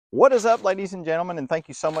What is up, ladies and gentlemen, and thank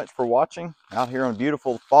you so much for watching. Out here on a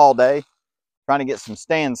beautiful fall day, trying to get some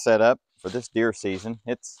stands set up for this deer season.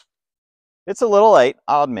 It's a little late,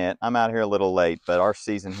 I'll admit. I'm out here a little late, but our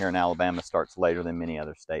season here in Alabama starts later than many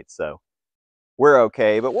other states, so we're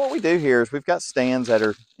okay. But what we do here is we've got stands that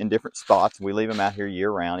are in different spots, and we leave them out here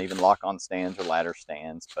year-round, even lock-on stands or ladder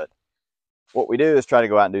stands. But what we do is try to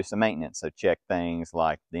go out and do some maintenance. So check things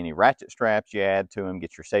like any ratchet straps you add to them,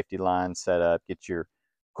 get your safety lines set up, get your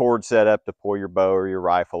cord set up to pull your bow or your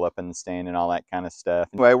rifle up in the stand and all that kind of stuff.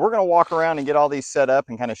 Anyway, we're going to walk around and get all these set up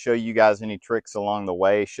and kind of show you guys any tricks along the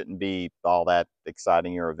way. Shouldn't be all that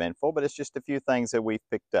exciting or eventful, but it's just a few things that we've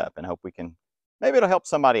picked up and hope we can, maybe it'll help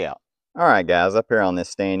somebody out. All right, guys, up here on this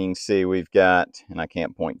stand, you can see we've got, and I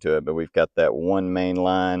can't point to it, but we've got that one main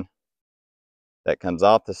line that comes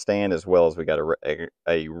off the stand, as well as we got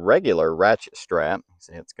a regular ratchet strap.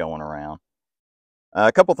 See, it's going around. A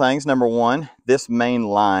couple things. Number one, this main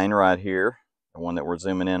line right here, the one that we're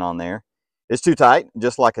zooming in on there, is too tight,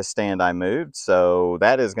 just like a stand I moved. So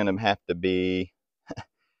that is going to have to be,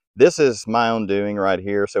 this is my own doing right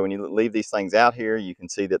here. So when you leave these things out here, you can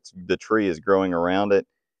see that the tree is growing around it.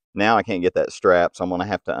 Now I can't get that strap, so I'm going to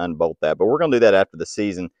have to unbolt that. But we're going to do that after the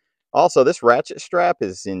season. Also, this ratchet strap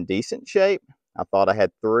is in decent shape. I thought I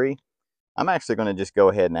had 3. I'm actually going to just go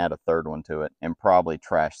ahead and add a 3rd one to it and probably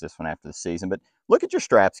trash this one after the season. But look at your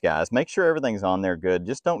straps, guys. Make sure everything's on there good.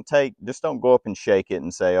 Just don't go up and shake it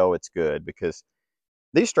and say, oh, it's good, because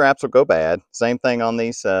these straps will go bad. Same thing on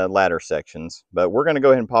these ladder sections. But we're going to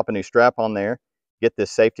go ahead and pop a new strap on there, get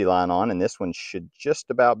this safety line on, and this one should just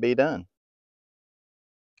about be done.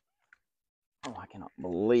 Oh, I cannot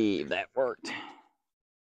believe that worked.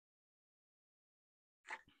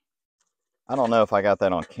 I don't know if I got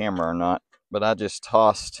that on camera or not, but I just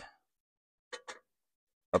tossed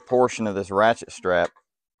a portion of this ratchet strap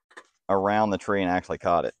around the tree and actually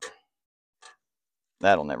caught it.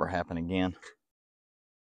 That'll never happen again.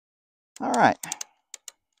 All right.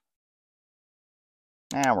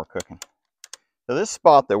 Now we're cooking. So this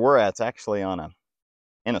spot that we're at's actually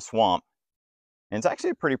in a swamp, and it's actually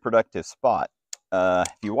a pretty productive spot. If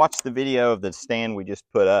you watch the video of the stand we just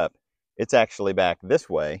put up, it's actually back this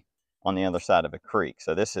way on the other side of a creek.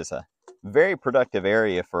 So this is a very productive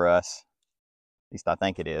area for us. At least I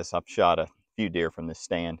think it is. I've shot a few deer from this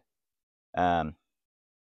stand. But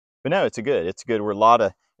no, it's good.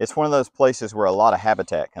 It's one of those places where a lot of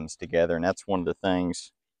habitat comes together, and that's one of the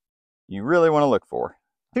things you really want to look for.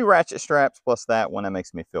 2 ratchet straps plus that one, that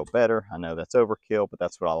makes me feel better. I know that's overkill, but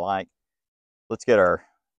that's what I like. Let's get our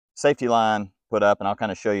safety line put up, and I'll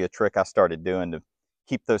kind of show you a trick I started doing to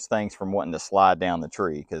keep those things from wanting to slide down the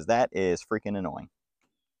tree, because that is freaking annoying.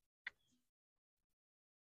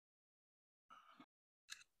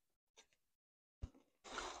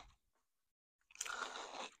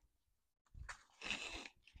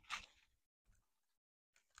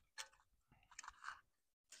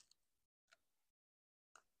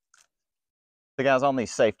 So guys, on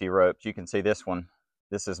these safety ropes, you can see this one.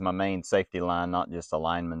 This is my main safety line, not just a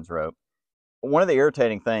lineman's rope. One of the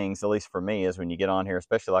irritating things, at least for me, is when you get on here,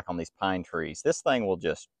 especially like on these pine trees, this thing will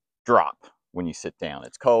just drop when you sit down.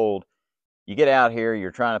 It's cold. You get out here,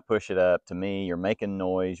 you're trying to push it up. To me, you're making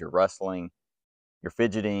noise, you're rustling, you're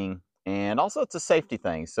fidgeting, and also it's a safety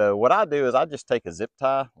thing. So what I do is I just take a zip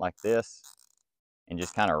tie like this and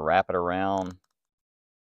just kind of wrap it around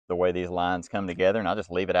the way these lines come together, and I'll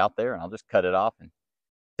just leave it out there, and I'll just cut it off and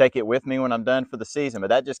take it with me when I'm done for the season. But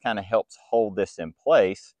that just kind of helps hold this in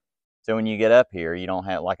place. So when you get up here, you don't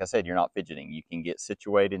have, like I said, you're not fidgeting. You can get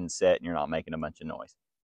situated and set, and you're not making a bunch of noise.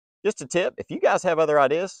 Just a tip, if you guys have other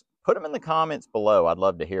ideas, put them in the comments below. I'd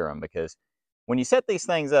love to hear them, because when you set these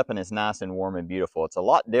things up and it's nice and warm and beautiful, it's a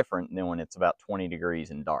lot different than when it's about 20 degrees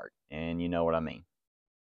and dark, and you know what I mean.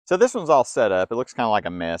 So this one's all set up. It looks kind of like a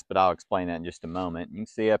mess, but I'll explain that in just a moment. You can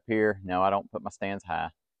see up here, no, I don't put my stands high.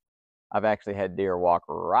 I've actually had deer walk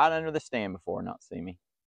right under the stand before and not see me.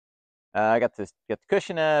 I got the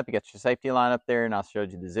cushion up, you got your safety line up there, and I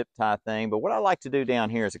showed you the zip tie thing. But what I like to do down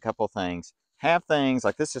here is a couple of things. Have things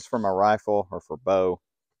like this is for my rifle or for bow.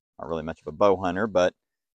 Not really much of a bow hunter, but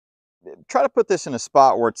try to put this in a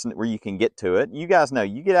spot where you can get to it. You guys know,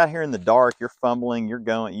 you get out here in the dark, you're fumbling,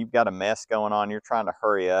 you've got a mess going on, you're trying to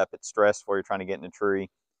hurry up, it's stressful, you're trying to get in a tree.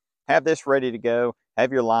 Have this ready to go.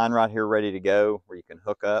 Have your line right here ready to go where you can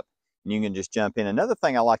hook up and you can just jump in. Another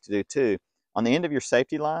thing I like to do too, on the end of your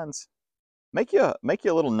safety lines, make you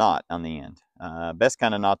a little knot on the end. Best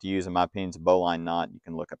kind of knot to use, in my opinion, is a bowline knot. You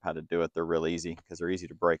can look up how to do it. They're real easy because they're easy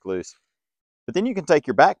to break loose. But then you can take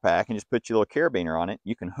your backpack and just put your little carabiner on it.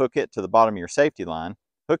 You can hook it to the bottom of your safety line,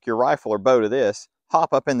 hook your rifle or bow to this,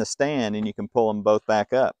 hop up in the stand, and you can pull them both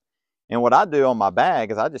back up. And what I do on my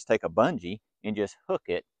bag is I just take a bungee and just hook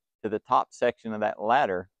it to the top section of that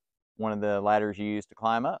ladder, one of the ladders you use to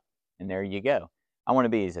climb up. And there you go. I want to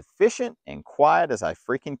be as efficient and quiet as I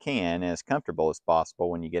freaking can and as comfortable as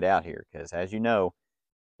possible when you get out here, because as you know,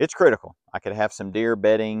 it's critical. I could have some deer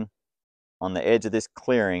bedding on the edge of this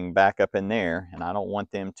clearing back up in there, and I don't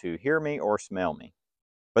want them to hear me or smell me.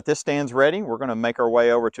 But this stand's ready. We're going to make our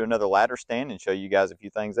way over to another ladder stand and show you guys a few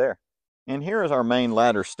things there. And here is our main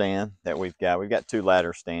ladder stand that we've got. We've got 2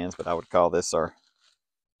 ladder stands, but I would call this our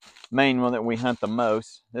main one that we hunt the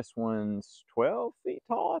most. This one's 12 feet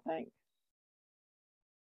tall, I think.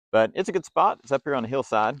 But it's a good spot. It's up here on the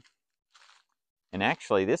hillside. And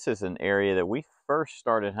actually, this is an area that we first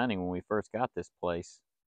started hunting when we first got this place.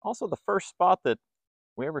 Also, the first spot that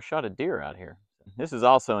we ever shot a deer out here. This is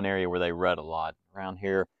also an area where they rut a lot. Around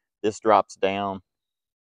here, this drops down,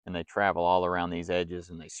 and they travel all around these edges,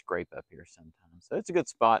 and they scrape up here sometimes. So it's a good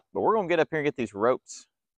spot. But we're going to get up here and get these ropes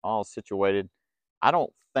all situated. I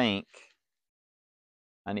don't think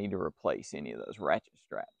I need to replace any of those ratchet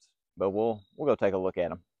straps, but we'll go take a look at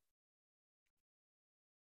them.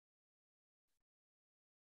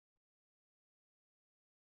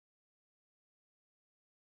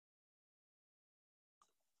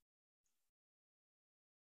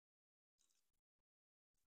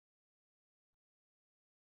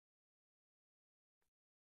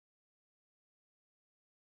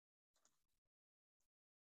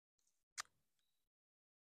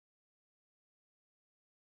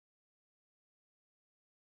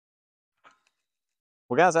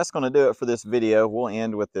 Well, guys, that's going to do it for this video. We'll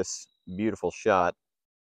end with this beautiful shot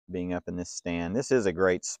being up in this stand. This is a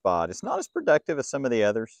great spot. It's not as productive as some of the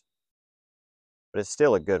others, but it's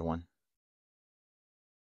still a good one.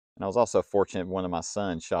 And I was also fortunate one of my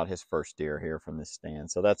sons shot his first deer here from this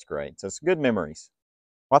stand, so that's great. So it's good memories.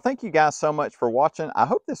 Well, thank you guys so much for watching. I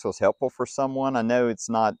hope this was helpful for someone. I know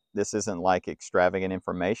this isn't like extravagant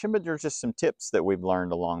information, but there's just some tips that we've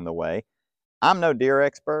learned along the way. I'm no deer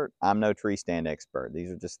expert. I'm no tree stand expert.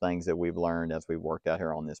 These are just things that we've learned as we've worked out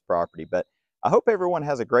here on this property. But I hope everyone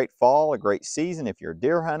has a great fall, a great season. If you're a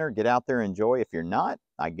deer hunter, get out there, enjoy. If you're not,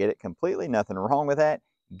 I get it completely. Nothing wrong with that.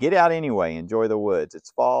 Get out anyway. Enjoy the woods.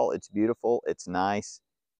 It's fall. It's beautiful. It's nice.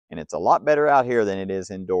 And it's a lot better out here than it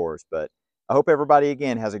is indoors. But I hope everybody,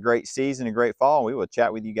 again, has a great season, a great fall. And we will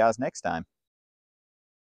chat with you guys next time.